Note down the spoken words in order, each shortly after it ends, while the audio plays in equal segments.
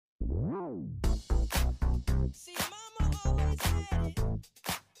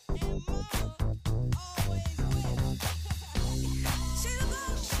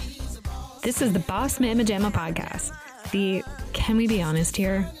This is the Boss Mama Jamma podcast, the Can We Be Honest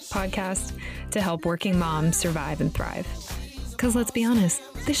Here podcast to help working moms survive and thrive. Because let's be honest,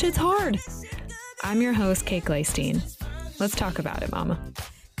 this shit's hard. I'm your host, Kate Gleistein. Let's talk about it, mama.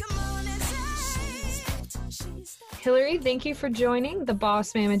 Hillary, thank you for joining the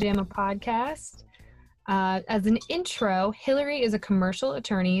Boss Mama Jamma podcast. As an intro, Hillary is a commercial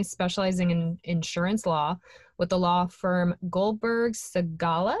attorney specializing in insurance law with the law firm Goldberg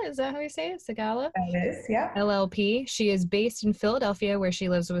Segalla. Is that how you say it? Segalla? That is, yeah. LLP. She is based in Philadelphia, where she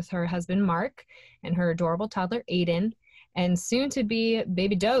lives with her husband, Mark, and her adorable toddler, Aiden, and soon to be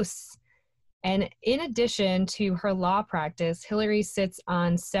baby Dose. And in addition to her law practice, Hillary sits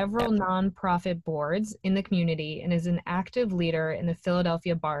on several nonprofit boards in the community and is an active leader in the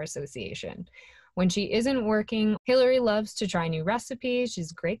Philadelphia Bar Association. When she isn't working, Hillary loves to try new recipes.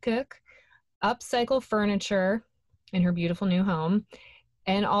 She's a great cook, upcycle furniture in her beautiful new home,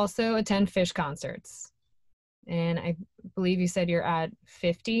 and also attend Phish concerts. And I believe you said you're at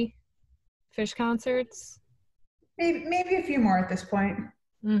 50 Phish concerts? Maybe a few more at this point.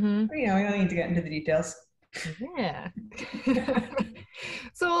 Mm-hmm. You know, we don't need to get into the details. Yeah.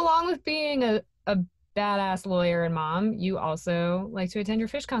 So along with being a badass lawyer and mom, you also like to attend your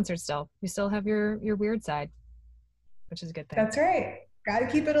Phish concerts still. You still have your weird side, which is a good thing. That's right. Got to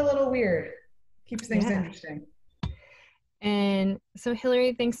keep it a little weird. Keeps things interesting. And so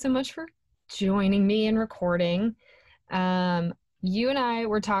Hillary, thanks so much for joining me and recording. You and I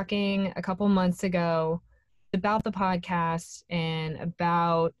were talking a couple months ago about the podcast and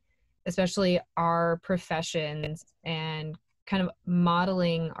about especially our professions and kind of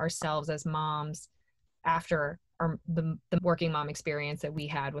modeling ourselves as moms after the working mom experience that we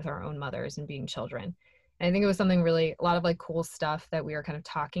had with our own mothers and being children. And I think it was something really, a lot of like cool stuff that we were kind of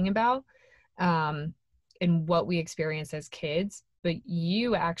talking about and what we experienced as kids. But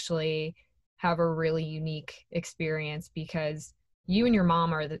you actually have a really unique experience because you and your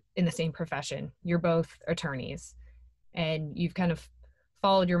mom are in the same profession. You're both attorneys and you've kind of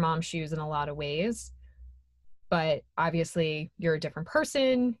followed your mom's shoes in a lot of ways. But obviously you're a different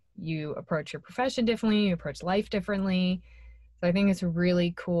person. You approach your profession differently, you approach life differently. So I think it's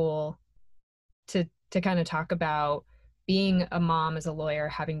really cool to kind of talk about being a mom as a lawyer,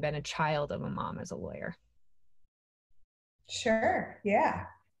 having been a child of a mom as a lawyer. Sure, yeah.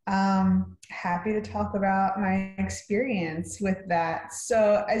 Happy to talk about my experience with that.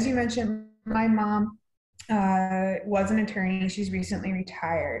 So as you mentioned, my mom was an attorney. She's recently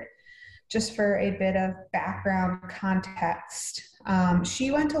retired. Just for a bit of background context,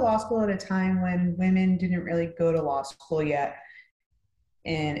 she went to law school at a time when women didn't really go to law school yet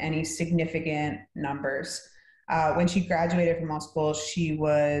in any significant numbers. When she graduated from law school, she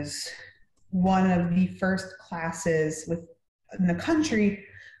was one of the first classes in the country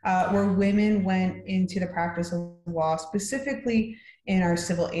where women went into the practice of law, specifically in our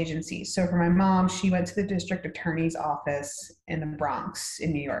civil agencies. So for my mom, she went to the district attorney's office in the Bronx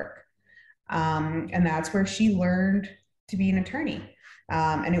in New York. And that's where she learned to be an attorney.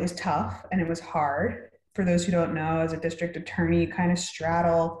 And it was tough and it was hard. For those who don't know, as a district attorney, you kind of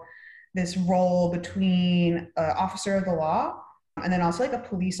straddle this role between an officer of the law and then also like a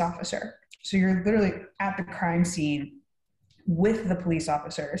police officer. So you're literally at the crime scene with the police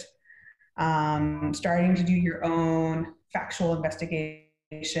officers, starting to do your own factual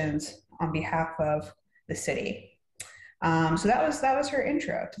investigations on behalf of the city. So that was her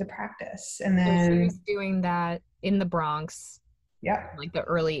intro to the practice. And then so she was doing that in the Bronx. Yeah. Like the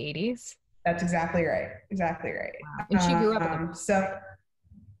early 80s. That's exactly right. Exactly right. Wow. And she grew up in the Bronx. So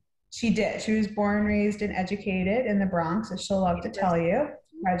she did. She was born, raised, and educated in the Bronx, as she'll love to tell you.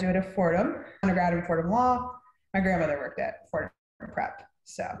 Graduate of Fordham, undergrad in Fordham Law. My grandmother worked at Fordham Prep.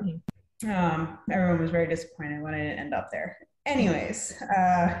 So everyone was very disappointed when I didn't end up there. Anyways,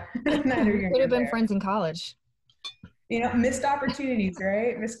 neither here could have been there. Friends in college. You know, missed opportunities,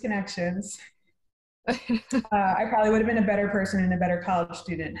 right? Missed connections. I probably would have been a better person and a better college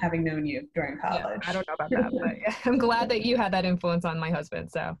student having known you during college. Yeah, I don't know about that, but yeah, I'm glad that you had that influence on my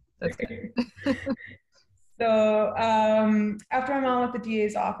husband. So that's good. So after my mom left the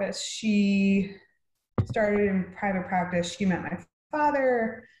DA's office, she started in private practice. She met my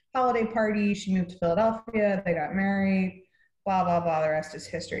father, holiday party. She moved to Philadelphia. They got married. Blah, blah, blah. The rest is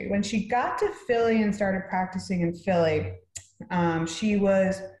history. When she got to Philly and started practicing in Philly, she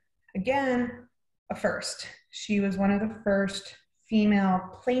was, again, a first. She was one of the first female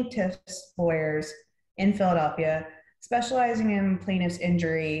plaintiffs lawyers in Philadelphia, specializing in plaintiff's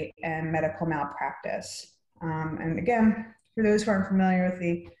injury and medical malpractice. And again, for those who aren't familiar with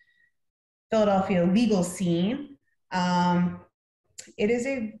the Philadelphia legal scene,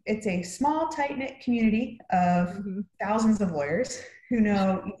 it's a small, tight-knit community of thousands of lawyers who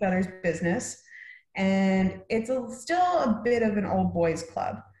know each other's business. And it's still a bit of an old boys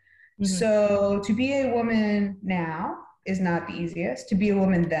club. So to be a woman now is not the easiest. To be a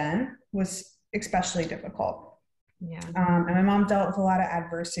woman then was especially difficult. Yeah. And my mom dealt with a lot of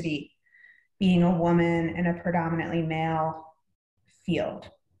adversity being a woman in a predominantly male field.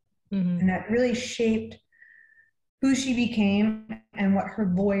 And that really shaped who she became and what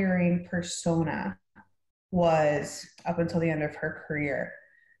her lawyering persona was up until the end of her career.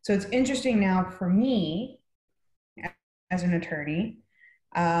 So it's interesting now for me as an attorney,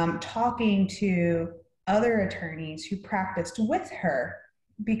 talking to other attorneys who practiced with her,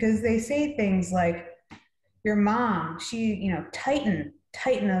 because they say things like, your mom, she, you know, titan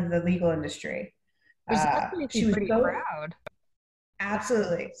of the legal industry. She was pretty proud.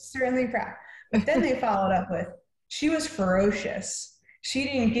 Absolutely, certainly proud. But then they followed up with, she was ferocious. She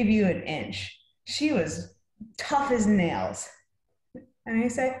didn't give you an inch. She was tough as nails. And I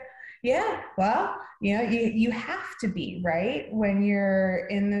say, yeah, well, you know, you have to be, right? When you're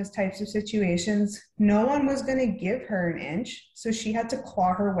in those types of situations, no one was going to give her an inch. So she had to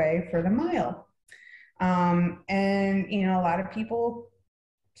claw her way for the mile. And, you know, a lot of people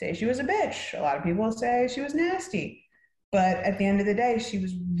say she was a bitch. A lot of people say she was nasty. But at the end of the day, she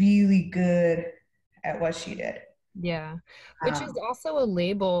was really good at what she did. Yeah. Which is also a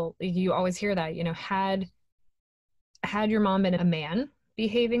label. You always hear that, you know, had your mom been a man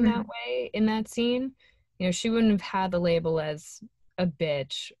behaving that way in that scene, you know, she wouldn't have had the label as a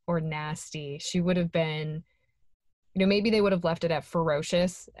bitch or nasty. She would have been, you know, maybe they would have left it at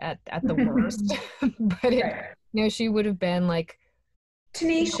ferocious at the worst, but it, you know, she would have been like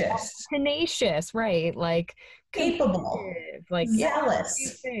tenacious, right? Like capable, like zealous,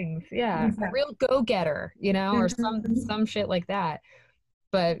 these things, a real go-getter, you know, or some shit like that.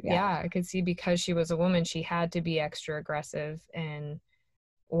 But I could see, because she was a woman, she had to be extra aggressive, and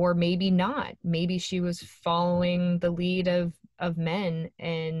or maybe not. Maybe she was following the lead of men,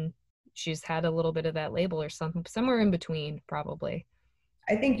 and she's had a little bit of that label, or somewhere in between, probably.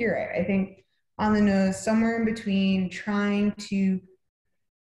 I think you're right. I think on the nose, somewhere in between, trying to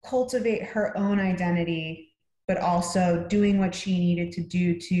cultivate her own identity, but also doing what she needed to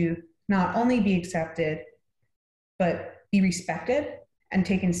do to not only be accepted, but be respected and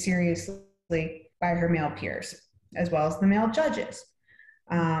taken seriously by her male peers, as well as the male judges,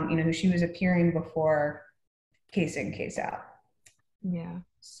 you know, who she was appearing before, case in, case out. Yeah.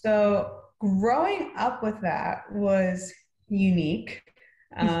 So growing up with that was unique.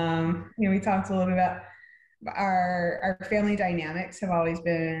 You know, we talked a little bit about our family dynamics have always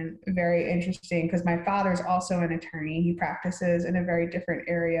been very interesting, because my father's also an attorney. He practices in a very different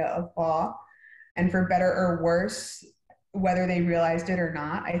area of law. And for better or worse, whether they realized it or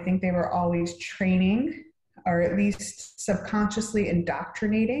not, I think they were always training, or at least subconsciously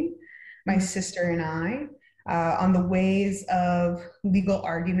indoctrinating my sister and I on the ways of legal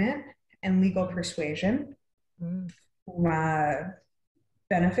argument and legal persuasion.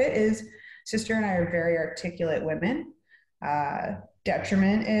 Benefit is sister and I are very articulate women.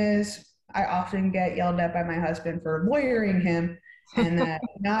 Detriment is I often get yelled at by my husband for lawyering him, and that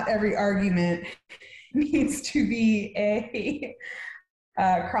not every argument needs to be a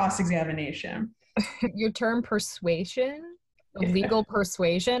cross-examination. Your term persuasion, legal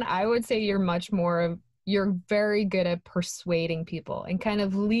persuasion, I would say you're very good at persuading people and kind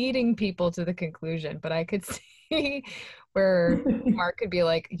of leading people to the conclusion. But I could see where Mark could be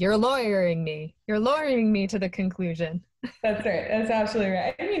like, you're lawyering me to the conclusion. That's right. That's absolutely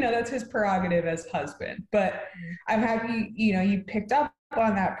right. And, you know, that's his prerogative as husband. But I'm happy, you know, you picked up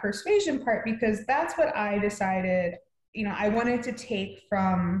on that persuasion part, because that's what I decided, you know, I wanted to take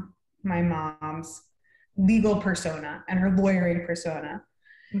from my mom's legal persona and her lawyering persona.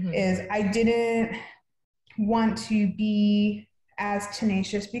 Is I didn't want to be as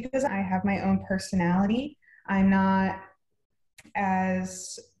tenacious, because I have my own personality. I'm not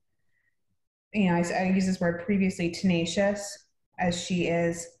as, you know, I used this word previously, tenacious as she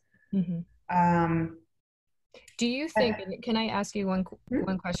is. Do you think, can I ask you one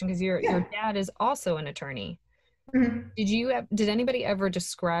question? Because your dad is also an attorney. Did anybody ever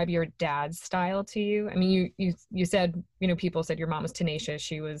describe your dad's style to you? I mean, you said, you know, people said your mom was tenacious,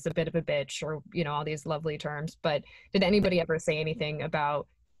 she was a bit of a bitch, or, you know, all these lovely terms, but did anybody ever say anything about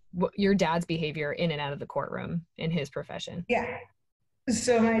your dad's behavior in and out of the courtroom in his profession? Yeah.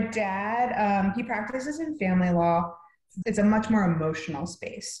 So my dad, he practices in family law. It's a much more emotional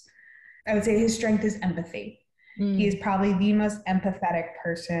space. I would say his strength is empathy. He is probably the most empathetic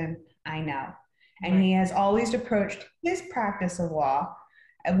person I know. And he has always approached his practice of law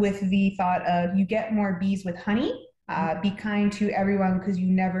with the thought of you get more bees with honey. Be kind to everyone because you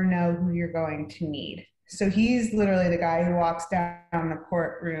never know who you're going to need. So he's literally the guy who walks down the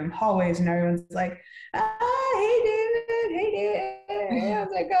courtroom hallways and everyone's like, hey, David, hey, David, how's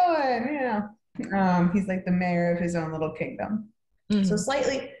it going? He's like the mayor of his own little kingdom. Mm-hmm. So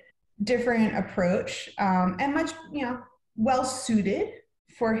slightly different approach and much, well suited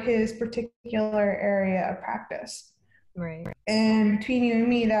for his particular area of practice. Right. And between you and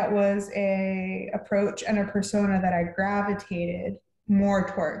me, that was a approach and a persona that I gravitated more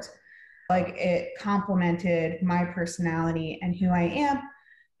towards. Like it complemented my personality and who I am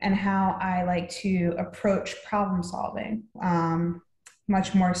and how I like to approach problem solving,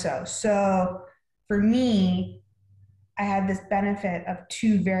 much more so. So for me, I had this benefit of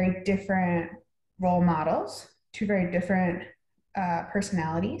two very different role models, two very different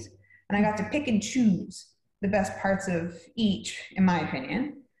personalities, and I got to pick and choose the best parts of each, in my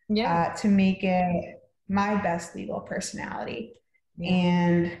opinion, to make it my best legal personality. Yeah.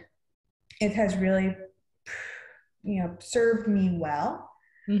 And it has really, served me well,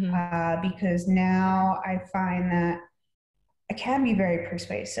 because now I find that I can be very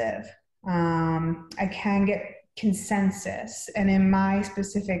persuasive. I can get consensus. And in my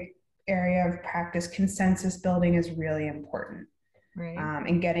specific area of practice, consensus building is really important. Right.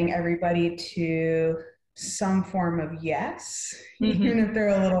 And getting everybody to some form of yes, even if they're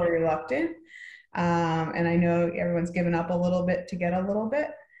a little reluctant. And I know everyone's given up a little bit to get a little bit.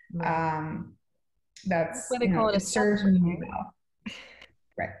 Right. That's what they call it, it serves me well.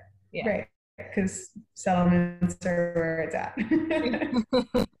 Right. Yeah. Right. Because settlements are where it's at.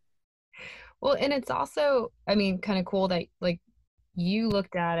 Well, and it's also, kind of cool that like you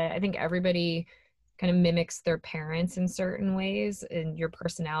looked at it. I think everybody kind of mimics their parents in certain ways, and your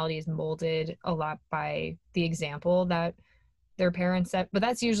personality is molded a lot by the example that their parents set. But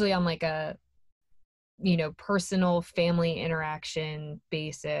that's usually on like a, personal family interaction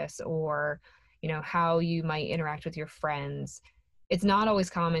basis, or, how you might interact with your friends. It's not always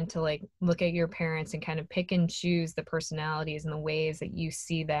common to like look at your parents and kind of pick and choose the personalities and the ways that you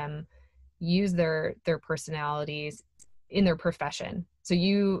see them use their personalities in their profession. So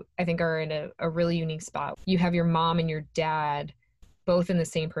you, I think, are in a really unique spot. You have your mom and your dad both in the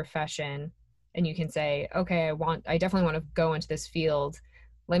same profession, and you can say, okay, I definitely want to go into this field.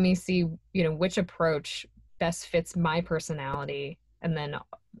 Let me see, which approach best fits my personality, and then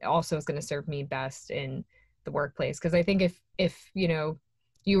also is going to serve me best in the workplace. Because I think if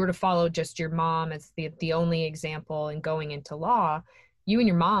you were to follow just your mom as the only example in going into law, you and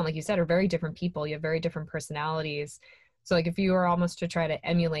your mom, like you said, are very different people. You have very different personalities. So like if you were almost to try to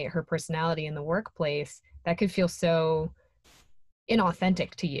emulate her personality in the workplace, that could feel so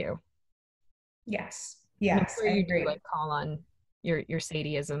inauthentic to you. Yes. Yes. I agree. Like call on your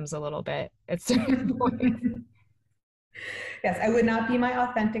Sadieisms a little bit at certain points. Yes, I would not be my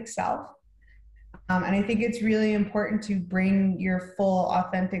authentic self. And I think it's really important to bring your full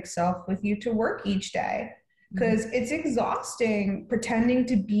authentic self with you to work each day, because it's exhausting pretending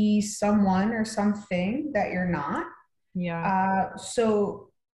to be someone or something that you're not. Yeah. So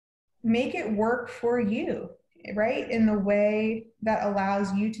make it work for you, right? In the way that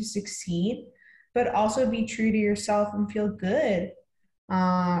allows you to succeed, but also be true to yourself and feel good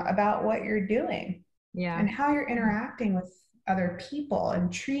about what you're doing. Yeah. And how you're interacting with other people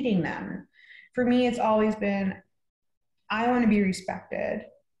and treating them. For me, it's always been, I want to be respected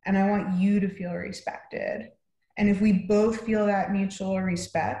and I want you to feel respected. And if we both feel that mutual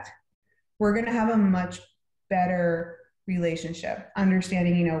respect, we're going to have a much better relationship.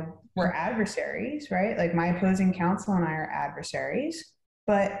 Understanding, we're adversaries, right? Like my opposing counsel and I are adversaries,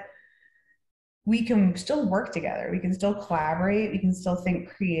 but we can still work together. We can still collaborate. We can still think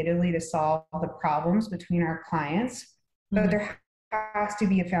creatively to solve the problems between our clients. But there has to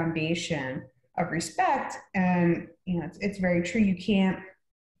be a foundation of respect. And, it's very true. You can't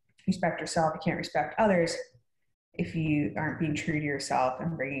respect yourself. You can't respect others if you aren't being true to yourself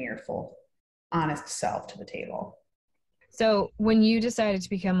and bringing your full, honest self to the table. So when you decided to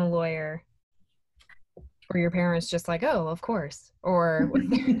become a lawyer, were your parents just like, oh, of course? Or was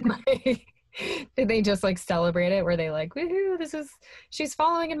like, did they just like celebrate it? Were they like, woohoo, she's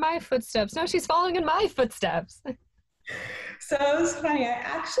following in my footsteps. No, she's following in my footsteps. So it was funny. I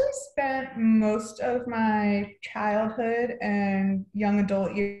actually spent most of my childhood and young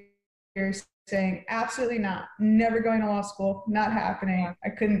adult years saying, absolutely not, never going to law school, not happening. I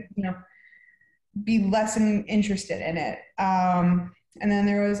couldn't, be less interested in it. And then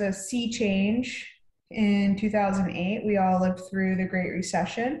there was a sea change in 2008. We all lived through the Great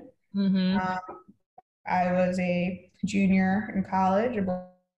Recession. I was a junior in college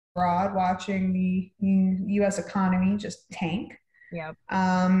abroad watching the US economy just tank. Yep.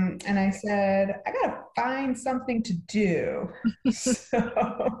 And I said, I gotta find something to do. So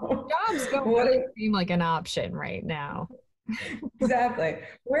Jobs don't what really seem like an option right now. exactly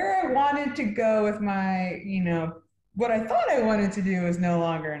where I wanted to go with my, what I thought I wanted to do is no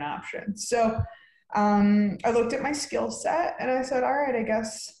longer an option. So I looked at my skill set and I said, all right, I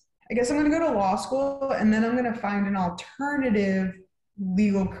guess I'm going to go to law school and then I'm going to find an alternative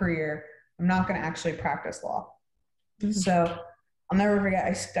legal career. I'm not going to actually practice law. So I'll never forget,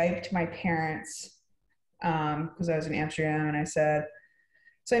 I Skyped my parents because I was in Amsterdam and I said,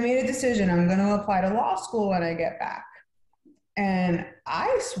 so I made a decision. I'm going to apply to law school when I get back. And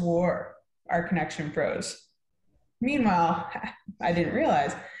I swore our connection froze. Meanwhile, I didn't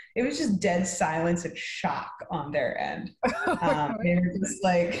realize it was just dead silence and shock on their end. They were just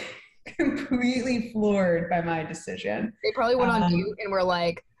like completely floored by my decision. They probably went on mute and were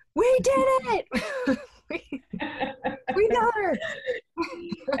like, we did it. we got her.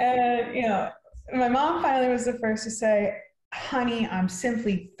 And, my mom finally was the first to say, honey, I'm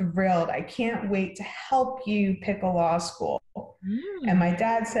simply thrilled. I can't wait to help you pick a law school. And my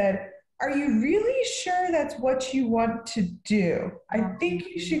dad said, are you really sure that's what you want to do? I think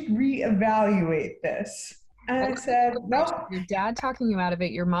you should reevaluate this. And I said, no. Your dad talking you out of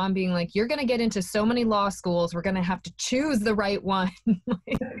it, your mom being like, you're going to get into so many law schools. We're going to have to choose the right one.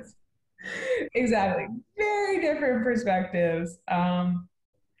 Exactly. Very different perspectives.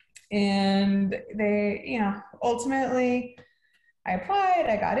 And they, ultimately I applied,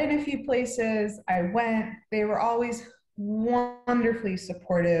 I got in a few places, I went. They were always wonderfully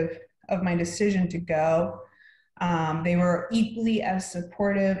supportive of my decision to go. They were equally as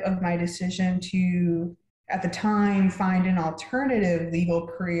supportive of my decision to, at the time, find an alternative legal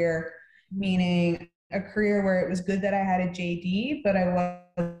career, meaning a career where it was good that I had a JD, but I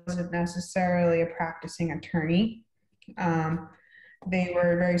wasn't necessarily a practicing attorney. They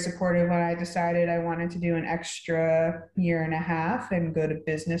were very supportive when I decided I wanted to do an extra year and a half and go to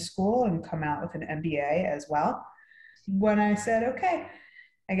business school and come out with an MBA as well. When I said, okay,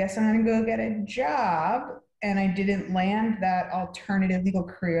 I guess I'm going to go get a job, and I didn't land that alternative legal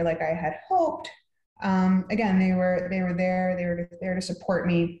career like I had hoped. Again, they were there. They were there to support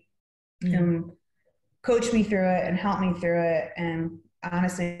me and coach me through it and help me through it, and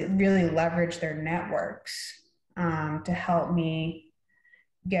honestly, really leverage their networks to help me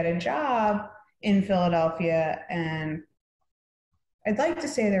get a job in Philadelphia. And I'd like to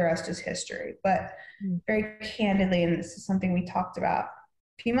say the rest is history, but very candidly, and this is something we talked about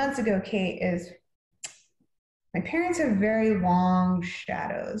a few months ago, Kate, is my parents have very long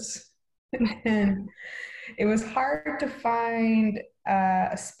shadows. And it was hard to find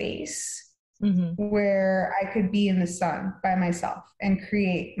a space where I could be in the sun by myself and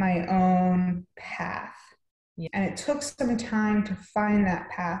create my own path. Yeah. And it took some time to find that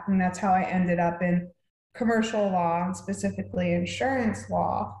path. And that's how I ended up in commercial law, and specifically insurance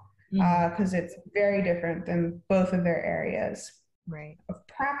law, because it's very different than both of their areas of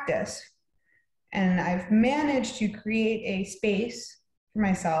practice. And I've managed to create a space for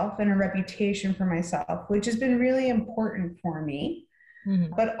myself and a reputation for myself, which has been really important for me.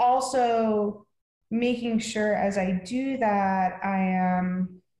 But also making sure as I do that, I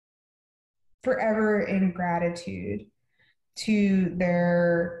am forever in gratitude to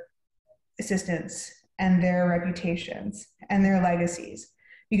their assistance and their reputations and their legacies.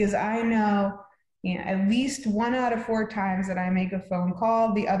 Because I know, at least 1 out of 4 times that I make a phone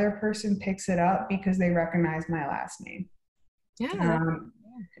call, the other person picks it up because they recognize my last name. Yeah.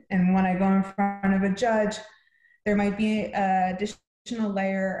 And when I go in front of a judge, there might be an additional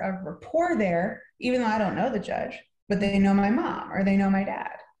layer of rapport there, even though I don't know the judge, but they know my mom or they know my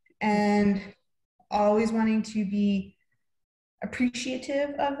dad. And always wanting to be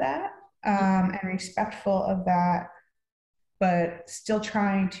appreciative of that and respectful of that, but still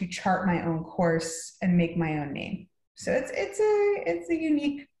trying to chart my own course and make my own name. So it's a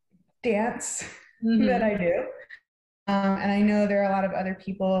unique dance that I do. And I know there are a lot of other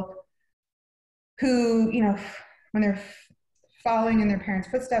people who, when they're following in their parents'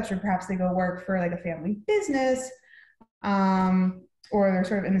 footsteps, or perhaps they go work for like a family business, or they're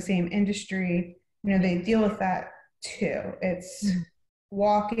sort of in the same industry, they deal with that too. It's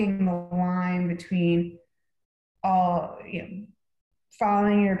walking the line between all,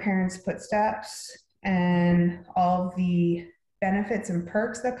 following your parents' footsteps and all the benefits and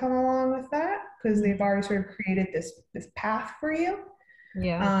perks that come along with that, because they've already sort of created this path for you.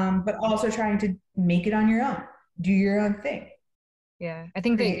 Yeah. But also trying to make it on your own, do your own thing. Yeah, I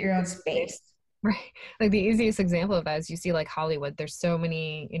think create your own space. Right. Like the easiest example of that is you see like Hollywood. There's so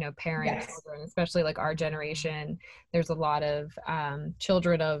many, parent Yes. children, especially like our generation. There's a lot of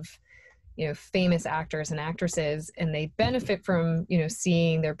children of, famous actors and actresses, and they benefit from,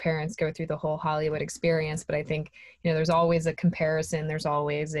 seeing their parents go through the whole Hollywood experience. But I think, there's always a comparison. There's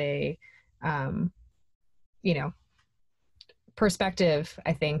always a, um, you know, perspective,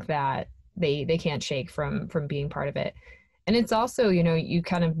 I think, that they can't shake from being part of it. And it's also, you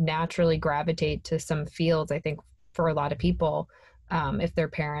kind of naturally gravitate to some fields, I think, for a lot of people, if their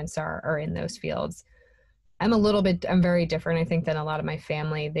parents are in those fields. I'm very different, I think, than a lot of my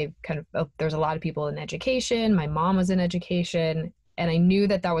family. They've kind of, there's a lot of people in education. My mom was in education, and I knew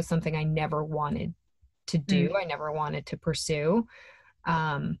that that was something I never wanted to do. Mm. I never wanted to pursue,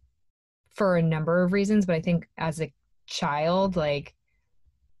 um, for a number of reasons. But I think as a child, like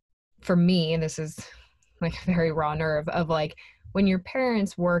for me, and this is like a very raw nerve of like when your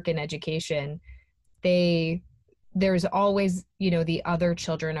parents work in education, they there's always, the other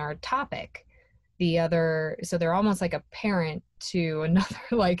children are a topic. So they're almost like a parent to another,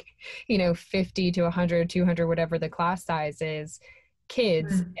 like, 50 to 100, 200, whatever the class size is,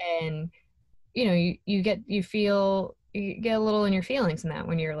 kids. Mm. And, you get a little in your feelings in that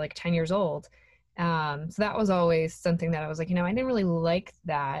when you're like 10 years old. So that was always something that I was like, I didn't really like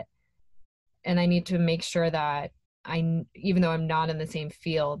that. And I need to make sure that even though I'm not in the same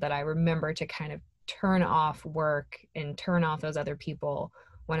field, that I remember to kind of turn off work and turn off those other people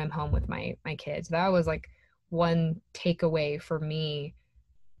when I'm home with my kids. That was like one takeaway for me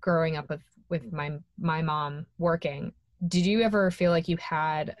growing up with my mom working. Did you ever feel like you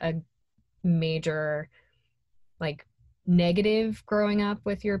had a major like negative growing up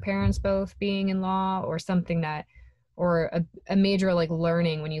with your parents both being in law, or something that, or a major like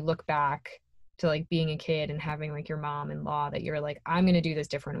learning when you look back to like being a kid and having like your mom in law, that you're like, I'm going to do this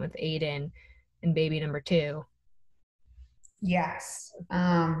different with Aiden and baby number 2? Yes.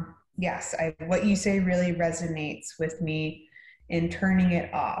 Yes. What you say really resonates with me in turning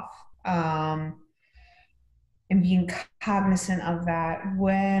it off. And being cognizant of that.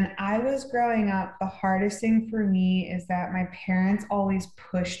 When I was growing up, the hardest thing for me is that my parents always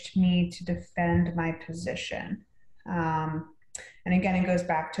pushed me to defend my position. And again, it goes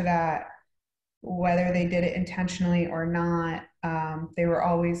back to that, whether they did it intentionally or not, they were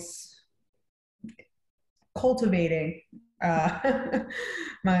always cultivating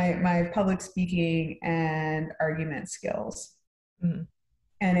my public speaking and argument skills. Mm-hmm.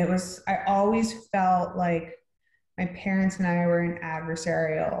 And I always felt like my parents and I were in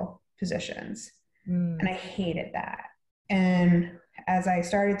adversarial positions. And I hated that. And as I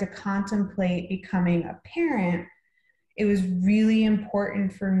started to contemplate becoming a parent, it was really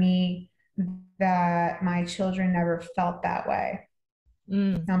important for me that my children never felt that way.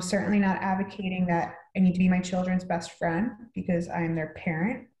 Now, I'm certainly not advocating that I need to be my children's best friend, because I am their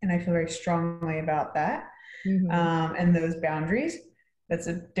parent and I feel very strongly about that. And those boundaries. That's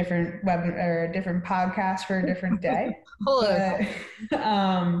a different or a different podcast for a different day. But,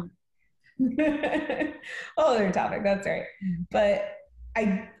 whole other topic. That's right. But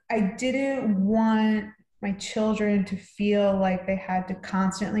I didn't want my children to feel like they had to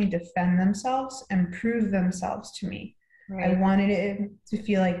constantly defend themselves and prove themselves to me. Right. I wanted it to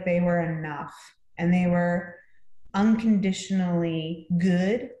feel like they were enough, and they were unconditionally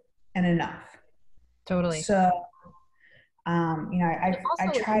good and enough. Totally. So, I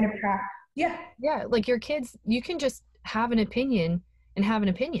try to practice. Yeah. Yeah. Like your kids, you can just have an opinion and have an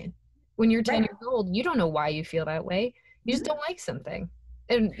opinion. When you're 10 years old, you don't know why you feel that way. You just don't like something.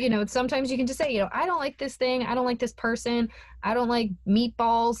 And, sometimes you can just say, I don't like this thing. I don't like this person. I don't like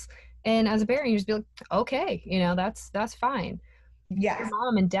meatballs. And as a parent, you just be like, okay, that's fine. Yes. Your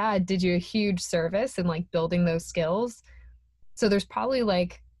mom and dad did you a huge service in like building those skills. So there's probably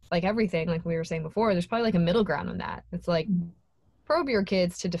like everything, like we were saying before, there's probably like a middle ground on that. It's like probe your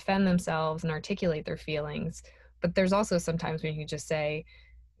kids to defend themselves and articulate their feelings. But there's also sometimes when you just say,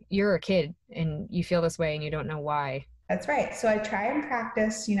 you're a kid and you feel this way and you don't know why. That's right. So I try and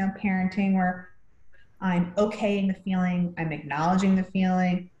practice, parenting where I'm okaying the feeling, I'm acknowledging the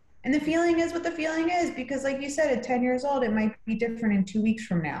feeling. And the feeling is what the feeling is, because like you said, at 10 years old, it might be different in 2 weeks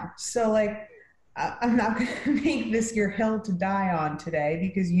from now. So like, I'm not going to make this your hill to die on today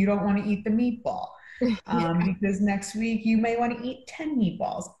because you don't want to eat the meatball. Because next week you may want to eat 10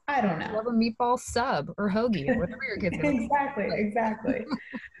 meatballs. I don't know. Love a meatball sub or hoagie, whatever your kids going to Exactly.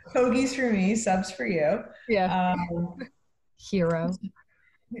 Hoagies for me, subs for you. Yeah. Hero.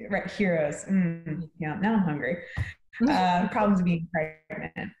 Right, heroes. Yeah, now I'm hungry. Problems of being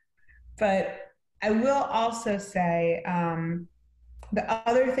pregnant. But I will also say the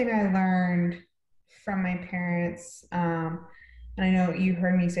other thing I learned from my parents, and I know you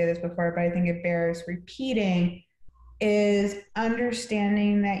heard me say this before, but I think it bears repeating, is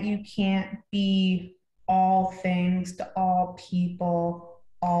understanding that you can't be all things to all people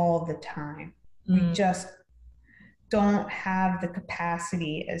all the time. We Mm, just don't have the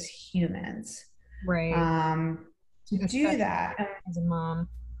capacity as humans right. um, to do Especially that. as a mom.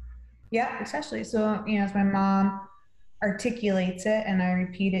 Yeah, especially. So, as my mom articulates it and I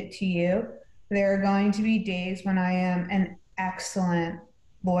repeat it to you, there are going to be days when I am an excellent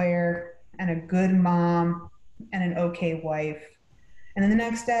lawyer and a good mom and an okay wife. And then the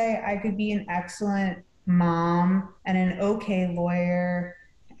next day, I could be an excellent mom and an okay lawyer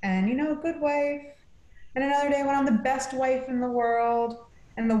and, a good wife. And another day when I'm the best wife in the world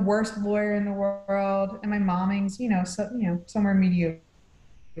and the worst lawyer in the world and my momming's, somewhere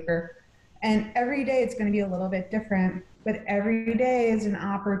mediocre. And every day it's going to be a little bit different, but every day is an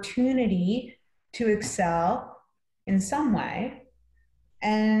opportunity to excel in some way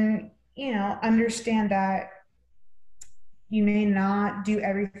and, understand that you may not do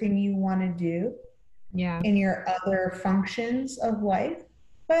everything you want to do Yeah. in your other functions of life,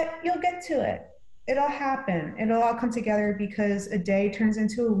 but you'll get to it. It'll happen. It'll all come together because a day turns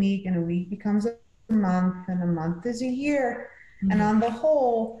into a week, and a week becomes a month, and a month is a year. And Mhm. on the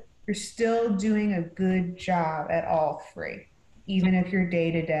whole, you're still doing a good job at all three, even if your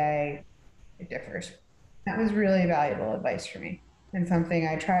day to day it differs. That was really valuable advice for me and something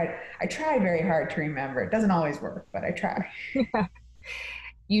I tried very hard to remember. It doesn't always work, but I try.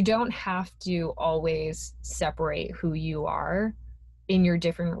 You don't have to always separate who you are in your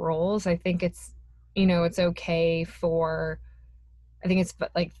different roles. I think it's okay for, I think it's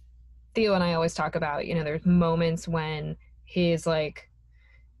like Theo and I always talk about, there's moments when his like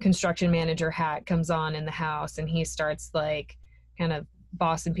construction manager hat comes on in the house and he starts like kind of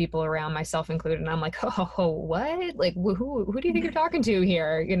bossing people around, myself included, and I'm like, oh, what, like who do you think you're talking to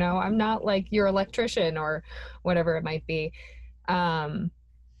here? I'm not like your electrician or whatever it might be. um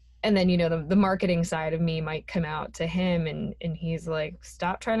and then the marketing side of me might come out to him, and he's like,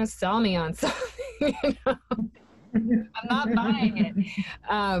 stop trying to sell me on something. I'm not buying it.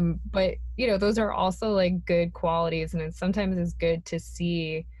 But those are also like good qualities, and sometimes it's good to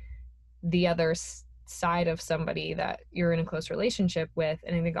see the other side of somebody that you're in a close relationship with.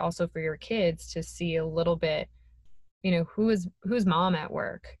 And I think also for your kids to see a little bit, who's mom at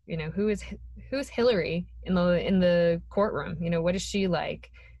work, who's Hillary in the courtroom, what is she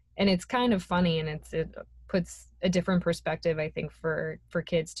like? And it's kind of funny, and it puts a different perspective, I think, for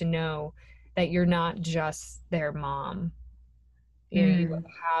kids to know that you're not just their mom. You Mm.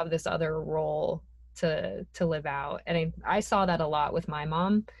 have this other role to live out. And I saw that a lot with my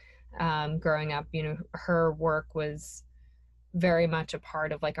mom, growing up. Her work was very much a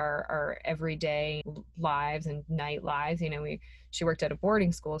part of like our everyday lives and night lives. She worked at a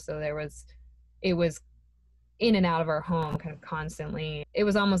boarding school, so it was in and out of our home kind of constantly. It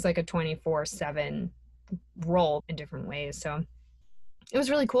was almost like a 24/7 role in different ways. So it was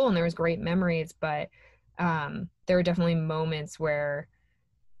really cool, and there was great memories, but there were definitely moments where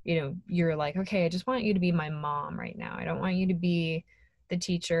you're like, okay, I just want you to be my mom right now. I don't want you to be the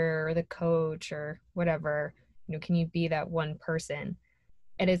teacher or the coach or whatever. Can you be that one person?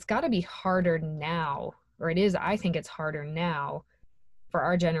 And it's got to be harder now, or it is, I think it's harder now for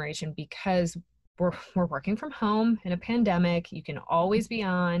our generation, because we're working from home in a pandemic. You can always be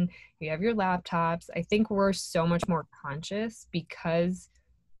on, you have your laptops. I think we're so much more conscious because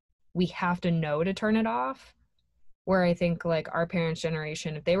we have to know to turn it off. Where I think like our parents'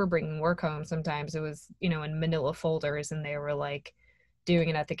 generation, if they were bringing work home, sometimes it was, in manila folders, and they were like doing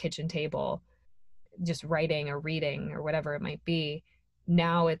it at the kitchen table, just writing or reading or whatever it might be.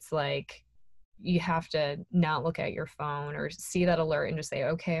 Now it's like you have to not look at your phone or see that alert and just say,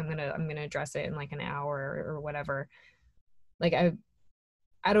 okay, I'm gonna address it in like an hour or whatever. Like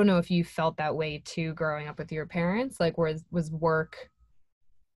I don't know if you felt that way too growing up with your parents. Like was work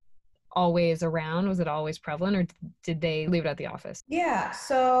always around? Was it always prevalent, or did they leave it at the office? Yeah,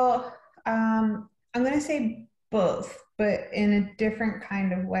 so I'm going to say both, but in a different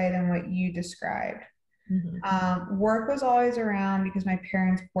kind of way than what you described. Mm-hmm. Work was always around because my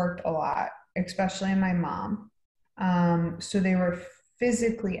parents worked a lot, especially my mom. So they were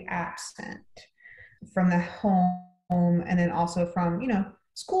physically absent from the home, and then also from,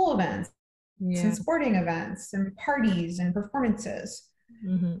 school events and Yeah. sporting events and parties and performances.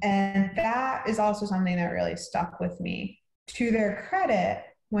 Mm-hmm. And that is also something that really stuck with me. To their credit,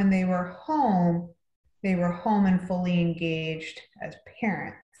 when they were home and fully engaged as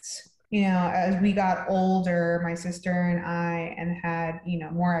parents. As we got older, my sister and I, and had,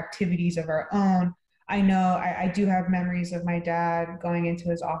 more activities of our own, I know I do have memories of my dad going into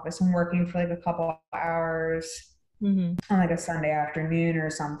his office and working for like a couple hours Mm-hmm. on like a Sunday afternoon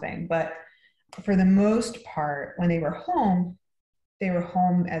or something. But for the most part, when they were home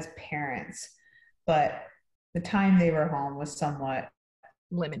as parents. But the time they were home was somewhat,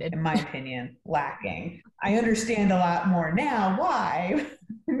 Limited. in my opinion, lacking. I understand a lot more now why,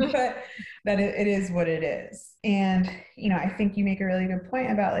 but that it is what it is. And, I think you make a really good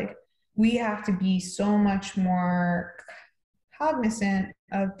point about like, we have to be so much more cognizant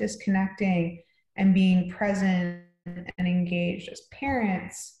of disconnecting and being present and engaged as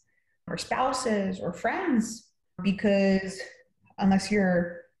parents or spouses or friends, because unless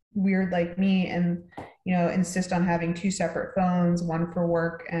you're weird like me and insist on having two separate phones, one for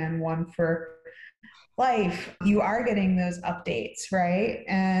work and one for life, you are getting those updates, right?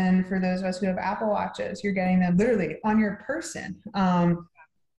 And for those of us who have Apple Watches, you're getting them literally on your person,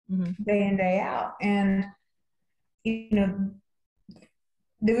 day in, day out. And, it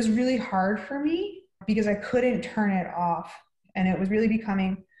was really hard for me because I couldn't turn it off. And it was really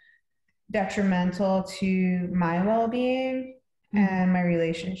becoming detrimental to my well-being and my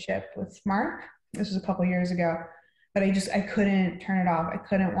relationship with Mark. This was a couple years ago, but I couldn't turn it off. I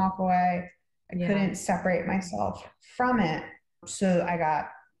couldn't walk away. I couldn't separate myself from it. So I got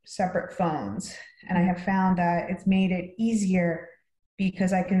separate phones, and I have found that it's made it easier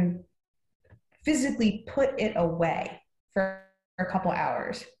because I can physically put it away for a couple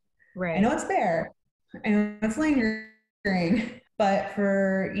hours. Right. I know it's there. I know it's lingering, but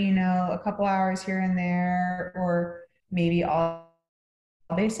for, a couple hours here and there, or maybe all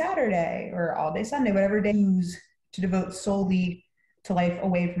day Saturday or all day Sunday, whatever day I choose to devote solely to life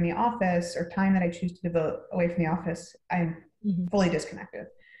away from the office, or time that I choose to devote away from the office, I'm fully disconnected.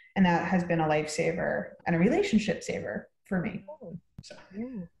 And that has been a lifesaver and a relationship saver for me. So.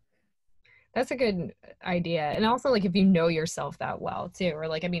 Yeah. That's a good idea. And also, like, if you know yourself that well too, or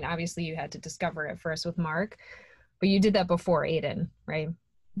like, I mean, obviously you had to discover it first with Mark, but you did that before Aiden, right?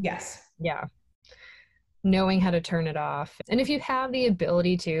 Yes. Yeah. Knowing how to turn it off. And if you have the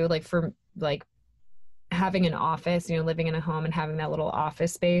ability to, like, for like having an office, living in a home and having that little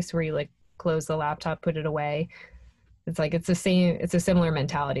office space where you like close the laptop, put it away. It's like, it's a similar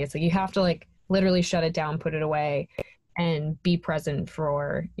mentality. It's like, you have to like literally shut it down, put it away, and be present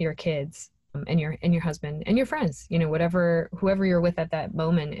for your kids, and your husband and your friends, whoever you're with at that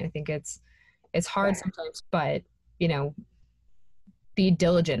moment. I think it's hard sometimes, but be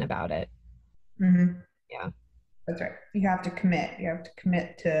diligent about it. Mm-hmm. Yeah, that's right. You have to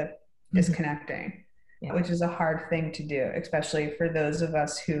commit to disconnecting, which is a hard thing to do, especially for those of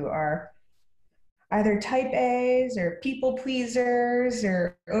us who are either type A's or people pleasers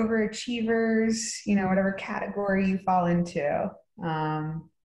or overachievers, whatever category you fall into.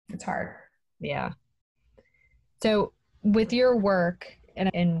 It's hard. Yeah. So with your work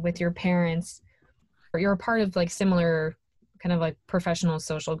and with your parents, you're a part of like similar kind of like professional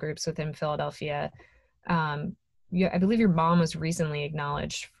social groups within Philadelphia. I believe your mom was recently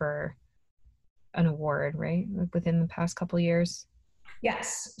acknowledged for an award, right? Within the past couple of years.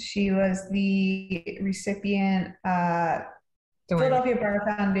 Yes, she was the recipient, Philadelphia Bar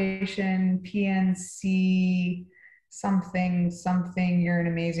Foundation, PNC, something, you're an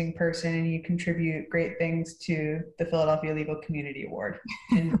amazing person and you contribute great things to the Philadelphia Legal Community Award.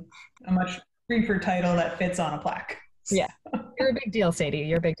 And a much briefer title that fits on a plaque. Yeah. You're a big deal, Sadie.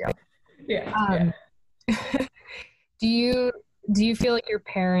 You're a big deal. Yeah. Do you feel like your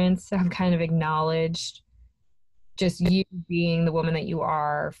parents have kind of acknowledged just you being the woman that you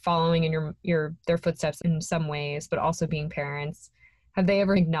are, following in their footsteps in some ways, but also being parents? Have they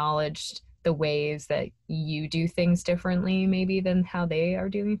ever acknowledged the ways that you do things differently maybe than how they are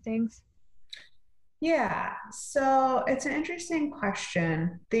doing things? Yeah, so it's an interesting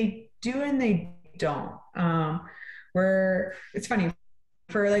question. They do and they don't. It's funny,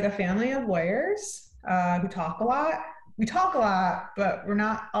 for like a family of lawyers who talk a lot, we talk a lot, but we're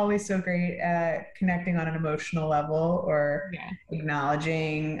not always so great at connecting on an emotional level or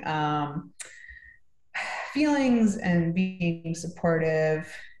acknowledging feelings and being supportive,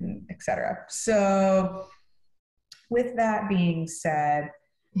 etc. So with that being said,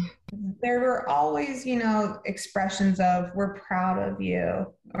 there were always, expressions of, we're proud of you,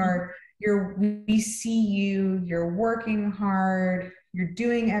 or we see you, you're working hard, you're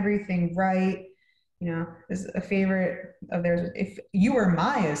doing everything right. Is a favorite of theirs. If you were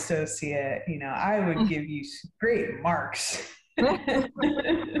my associate, I would give you great marks.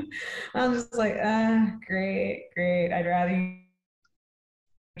 I'm just like, great. I'd rather you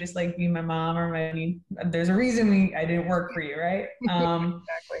just like be my mom or there's a reason I didn't work for you, right?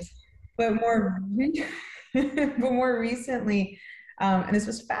 Exactly. but but more recently, and this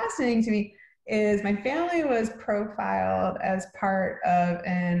was fascinating to me, is my family was profiled as part of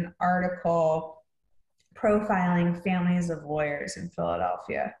an article profiling families of lawyers in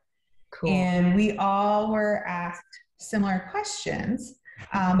Philadelphia. Cool. And we all were asked similar questions,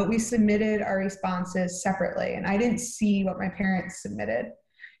 but we submitted our responses separately. And I didn't see what my parents submitted.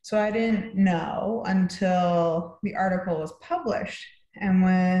 So I didn't know until the article was published. And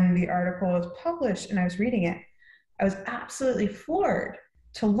when the article was published and I was reading it, I was absolutely floored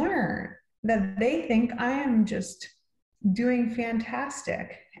to learn that they think I am just doing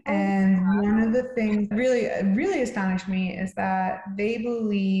fantastic. And one of the things really astonished me is that they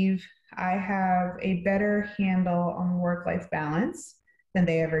believe I have a better handle on work-life balance than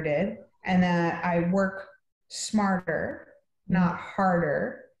they ever did, and that I work smarter, not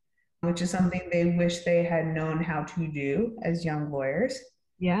harder, which is something they wish they had known how to do as young lawyers.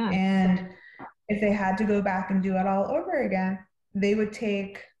 Yeah. And if they had to go back and do it all over again, they would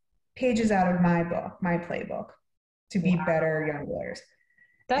take pages out of my book, my playbook, to be better young lawyers.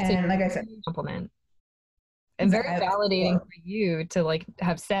 That's and like I said, compliment. And very validating for you to like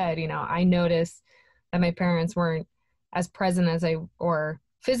have said, you know, I noticed that my parents weren't as present as or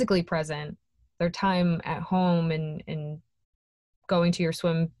physically present. Their time at home and going to your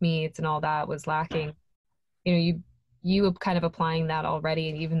swim meets and all that was lacking. You know, you kind of applying that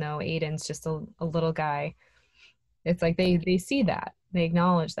already, even though Aiden's just a little guy. It's like they see that, they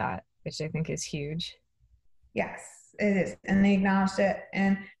acknowledge that, which I think is huge. Yes, it is. And they acknowledged it.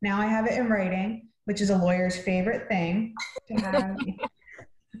 And now I have it in writing, which is a lawyer's favorite thing to have.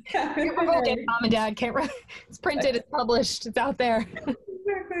 Mom and dad can't write. It's printed, it's published, it's out there.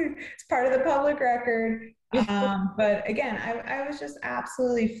 Exactly. It's part of the public record. But again, I was just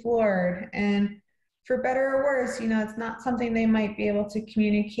absolutely floored. And for better or worse, you know, it's not something they might be able to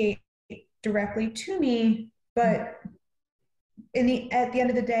communicate directly to me, but at the end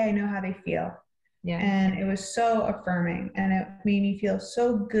of the day, I know how they feel. Yeah. And it was so affirming, and it made me feel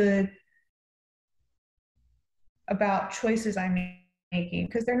so good about choices I'm making,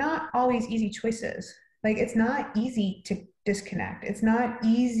 because they're not always easy choices. Like, it's not easy to disconnect. It's not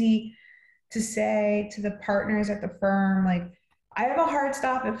easy to say to the partners at the firm, like, I have a hard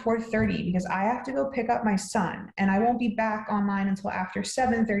stop at 4:30 because I have to go pick up my son, and I won't be back online until after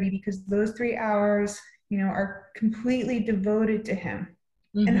 7:30 because those 3 hours, you know, are completely devoted to him.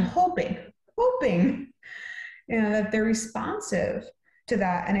 And hoping, you know, that they're responsive to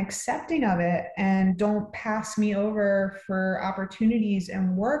that and accepting of it, and don't pass me over for opportunities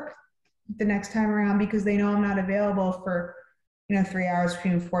and work the next time around because they know I'm not available for, you know, 3 hours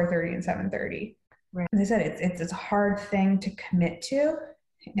between 4:30 and 7:30. Right. As I said, it's a hard thing to commit to,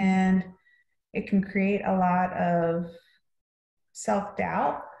 and it can create a lot of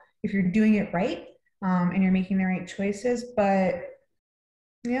self-doubt if you're doing it right, and you're making the right choices. But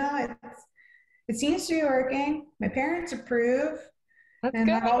yeah, it seems to be working. My parents approve. That's and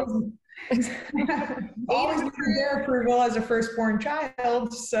good. always needed their approval as a firstborn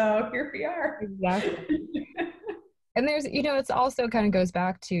child. So here we are. Exactly. And there's, you know, it's also kind of goes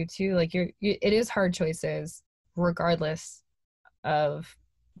back to too, like it is hard choices regardless of,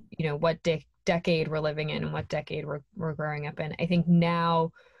 you know, what decade we're living in and what decade we're growing up in. I think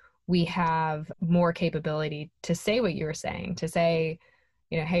now we have more capability to say what you were saying, to say,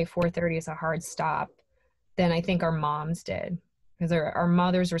 you know, hey, 4:30 is a hard stop, than I think our moms did. Because our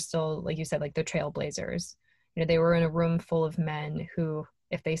mothers were still, like you said, like the trailblazers. You know, they were in a room full of men who,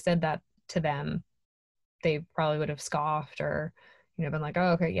 if they said that to them, they probably would have scoffed or, you know, been like,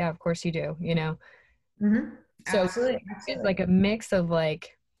 oh, okay, yeah, of course you do, you know? So Absolutely. it's like a mix of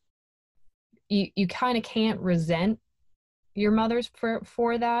like, you kind of can't resent your mothers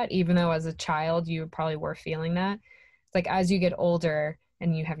for that, even though as a child you probably were feeling that. It's like as you get older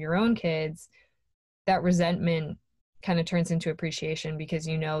and you have your own kids, that resentment kind of turns into appreciation, because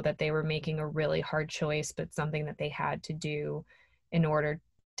you know that they were making a really hard choice, but something that they had to do in order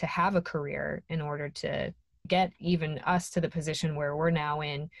to have a career, in order to get even us to the position where we're now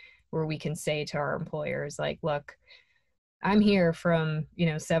in, where we can say to our employers, like, look, I'm here from, you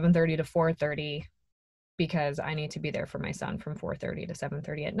know, 7:30 to 4:30 because I need to be there for my son from 4:30 to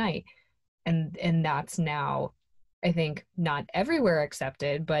 7:30 at night. And that's now, I think, not everywhere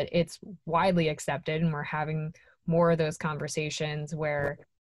accepted, but it's widely accepted, and we're having more of those conversations where,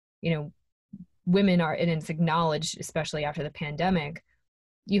 you know, women are, and it's acknowledged, especially after the pandemic,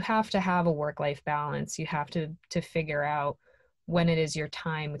 you have to have a work-life balance. You have to figure out when it is your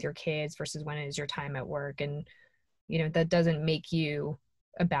time with your kids versus when it is your time at work. And, you know, that doesn't make you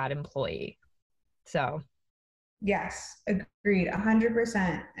a bad employee. So Yes, agreed,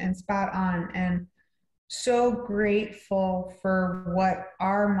 100% and spot on. And so grateful for what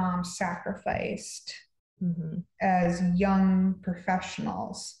our mom sacrificed Mm-hmm. as young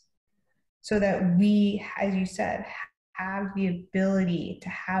professionals so that we, as you said, have the ability to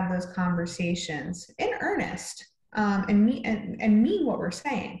have those conversations in earnest, and mean what we're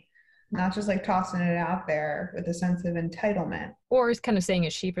saying, not just like tossing it out there with a sense of entitlement. Or is kind of saying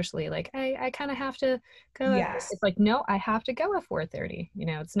it sheepishly, like, I kind of have to go at, Yes. it's like, no, I have to go at 4:30.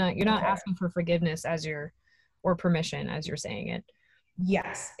 It's not, you're not Okay. asking for forgiveness or permission as you're saying it.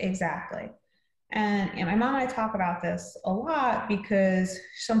 Yes, exactly. And my mom and I talk about this a lot because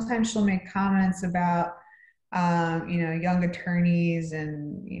sometimes she'll make comments about, young attorneys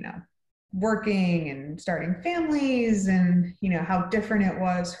and, working and starting families and, how different it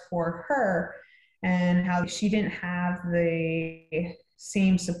was for her and how she didn't have the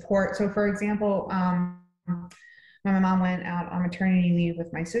same support. So, for example, when my mom went out on maternity leave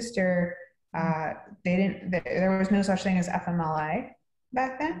with my sister, there was no such thing as FMLA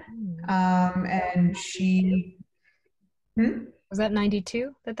back then. And she, hmm? Was that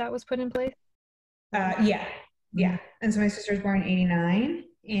 92 that was put in place? Yeah, yeah. And so my sister was born in 89,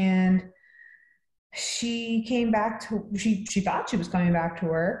 and she came back to, she thought she was coming back to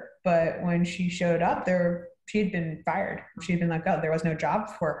work, but when she showed up there, she had been fired. She had been let go. There was no job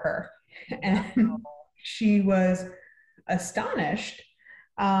for her. And she was astonished.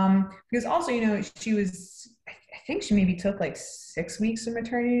 Because also, she was, I think she maybe took like 6 weeks of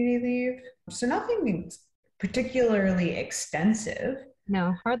maternity leave. So nothing particularly extensive.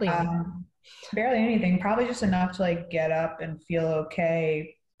 No, hardly any. Barely anything. Probably just enough to like get up and feel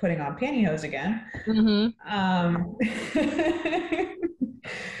okay putting on pantyhose again.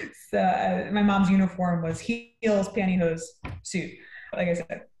 So my mom's uniform was heels, pantyhose, suit. Like I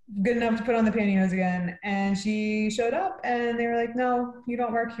said, good enough to put on the pantyhose again. And she showed up and they were like, no, you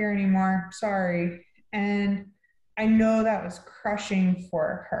don't work here anymore. Sorry. And I know that was crushing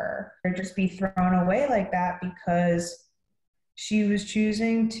for her to just be thrown away like that because she was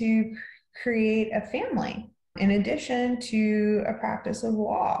choosing to create a family in addition to a practice of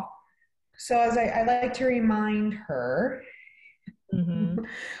law. So as I like to remind her,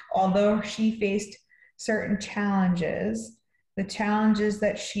 although she faced certain challenges, the challenges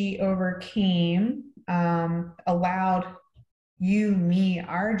that she overcame allowed you, me,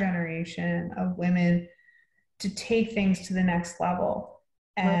 our generation of women to take things to the next level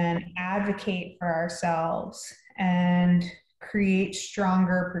and advocate for ourselves and create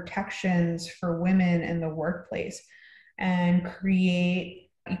stronger protections for women in the workplace and create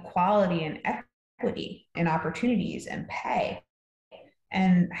equality and equity in opportunities and pay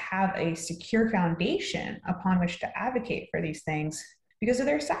and have a secure foundation upon which to advocate for these things because of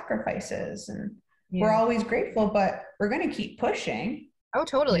their sacrifices. And we're always grateful, but we're going to keep pushing. Oh,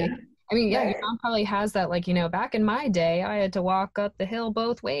 totally. Yeah. I mean, yeah, Right. your mom probably has that, like, back in my day, I had to walk up the hill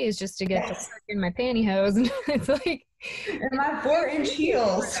both ways just to get to work in my pantyhose. And it's like, and my 4-inch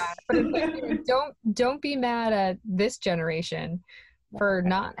heels. But it's like, don't be mad at this generation for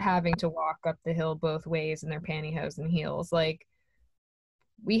not having to walk up the hill both ways in their pantyhose and heels. Like,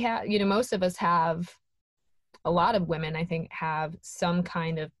 we have, most of us have, a lot of women, I think, have some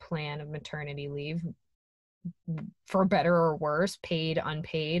kind of plan of maternity leave, for better or worse, paid,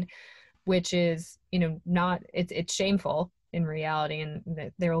 unpaid, which is, not, it's shameful in reality.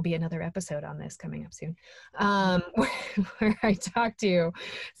 And there will be another episode on this coming up soon, where I talk to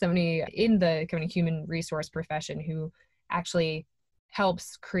somebody in the kind of human resource profession who actually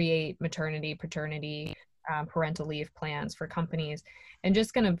helps create maternity, paternity, parental leave plans for companies. And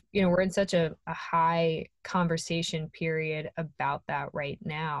just kind of, we're in such a high conversation period about that right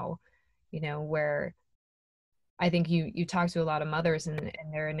now, where I think you talk to a lot of mothers and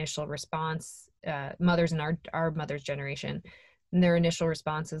their initial response, mothers in our mother's generation, and their initial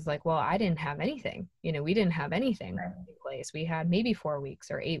response is like, well, I didn't have anything. We didn't have anything in place. We had maybe 4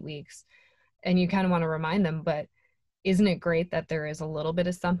 weeks or 8 weeks. And you kind of want to remind them, but isn't it great that there is a little bit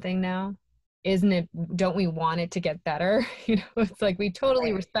of something now? Isn't it, don't we want it to get better? It's like, we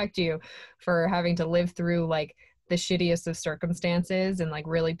totally respect you for having to live through like the shittiest of circumstances and like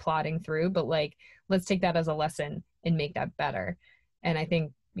really plotting through, but like, let's take that as a lesson and make that better. And I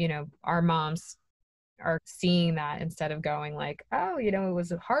think, our moms are seeing that instead of going like, oh, it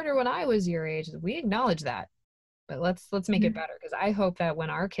was harder when I was your age. We acknowledge that, but let's make it better. Because I hope that when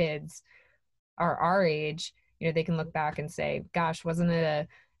our kids are our age, they can look back and say, gosh, wasn't it a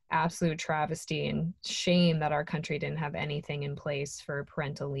absolute travesty and shame that our country didn't have anything in place for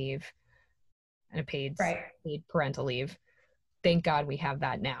parental leave and a paid parental leave. Thank God we have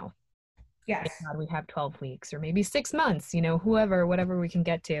that now. Yes. Thank God we have 12 weeks or maybe 6 months, whatever we can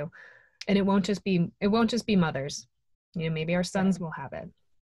get to. And it won't just be mothers. Maybe our sons will have it.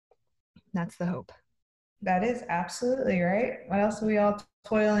 That's the hope. That is absolutely right. What else are we all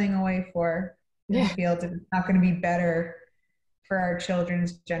toiling away for in the field if it's not going to be better for our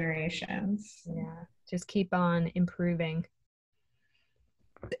children's generations? Yeah, just keep on improving.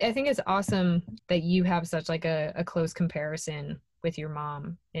 I think it's awesome that you have such like a close comparison with your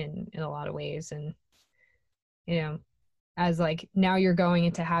mom in a lot of ways. And, as like now you're going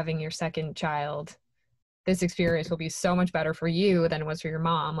into having your second child, this experience will be so much better for you than it was for your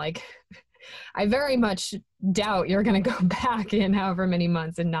mom. Like, I very much doubt you're going to go back in however many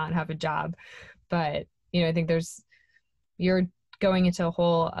months and not have a job. But, I think you're going into a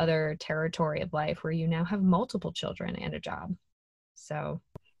whole other territory of life where you now have multiple children and a job. So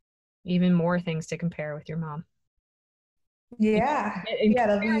even more things to compare with your mom. Yeah.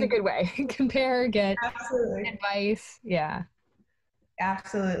 Compare in a good way. Compare, get absolutely advice. Yeah.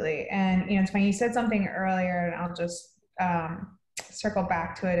 Absolutely. And, it's funny, you said something earlier, and I'll just circle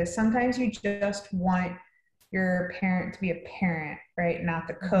back to it, is sometimes you just want your parent to be a parent, right? Not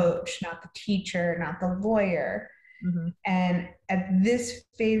the coach, not the teacher, not the lawyer. Mm-hmm. And at this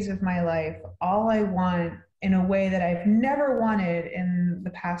phase of my life, all I want, in a way that I've never wanted in the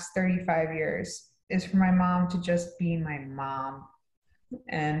past 35 years, is for my mom to just be my mom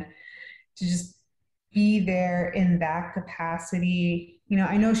and to just be there in that capacity.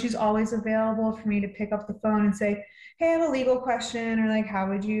 I know she's always available for me to pick up the phone and say, hey, I have a legal question, or like, how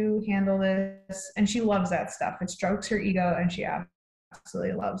would you handle this? And she loves that stuff. It strokes her ego, and she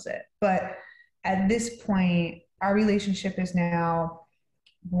absolutely loves it. But at this point, our relationship is now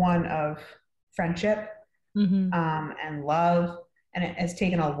one of friendship, and love. And it has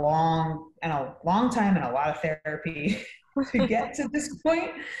taken a long time and a lot of therapy to get to this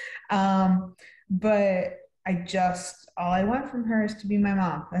point. But all I want from her is to be my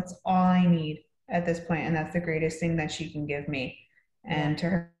mom. That's all I need at this point. And that's the greatest thing that she can give me. And to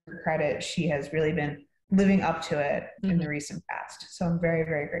her credit, she has really been living up to it in the recent past. So I'm very,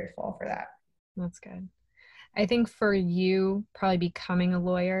 very grateful for that. That's good. I think for you, probably becoming a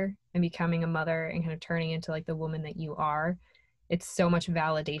lawyer and becoming a mother and kind of turning into like the woman that you are, it's so much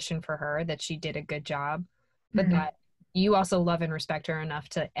validation for her that she did a good job, but that you also love and respect her enough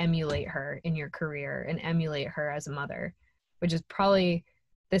to emulate her in your career and emulate her as a mother, which is probably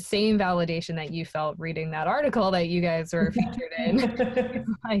the same validation that you felt reading that article that you guys were featured in. It's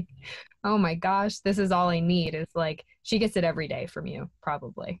like, oh my gosh, this is all I need. It's like, she gets it every day from you,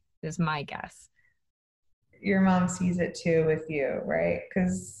 probably, is my guess. Your mom sees it too with you, right?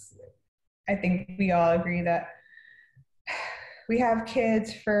 Because I think we all agree that we have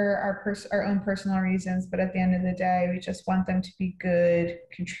kids for our own personal reasons, but at the end of the day, we just want them to be good,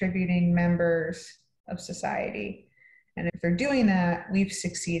 contributing members of society. And if they're doing that, we've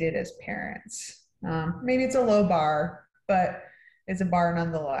succeeded as parents. Maybe it's a low bar, but it's a bar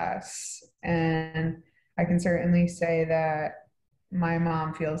nonetheless. And I can certainly say that my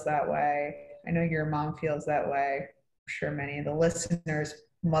mom feels that way. I know your mom feels that way. I'm sure many of the listeners'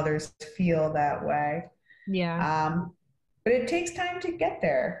 mothers feel that way. Yeah. But it takes time to get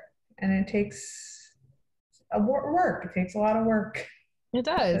there, and it takes work. It takes a lot of work. It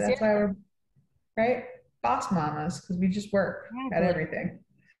does. So that's why we're, right, boss mamas, because we just work at everything.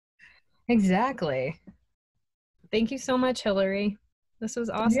 Exactly. Thank you so much, Hillary. This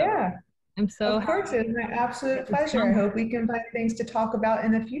was awesome. Yeah. I'm so happy. Of course, it's my absolute pleasure. I hope we can find things to talk about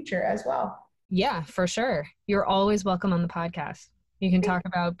in the future as well. Yeah, for sure. You're always welcome on the podcast. You can talk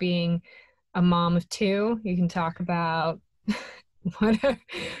about being a mom of two. You can talk about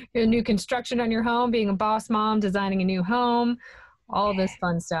your new construction on your home, being a boss mom, designing a new home, all this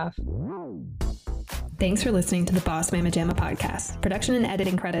fun stuff. Thanks for listening to the Boss Mama Jamma podcast. Production and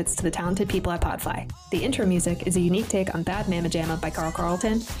editing credits to the talented people at Podfly. The intro music is a unique take on Bad Mama Jamma by Carl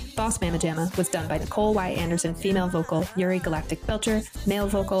Carlton. Boss Mama Jamma was done by Nicole Y. Anderson, female vocal, Yuri Galactic Belcher, male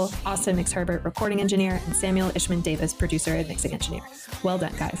vocal, Austin Mix Herbert, recording engineer, and Samuel Ishman Davis, producer and mixing engineer. Well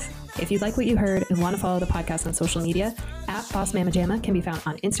done, guys. If you like what you heard and want to follow the podcast on social media, @Boss Mama Jamma can be found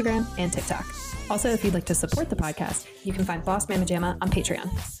on Instagram and TikTok. Also, if you'd like to support the podcast, you can find Boss Mama Jamma on Patreon.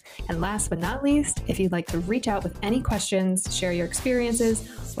 And last but not least, if you'd like to reach out with any questions, share your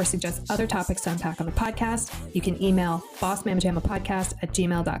experiences, or suggest other topics to unpack on the podcast, you can email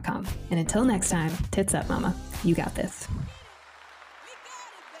bossmamajamapodcast@gmail.com. And until next time, tits up, mama. You got this.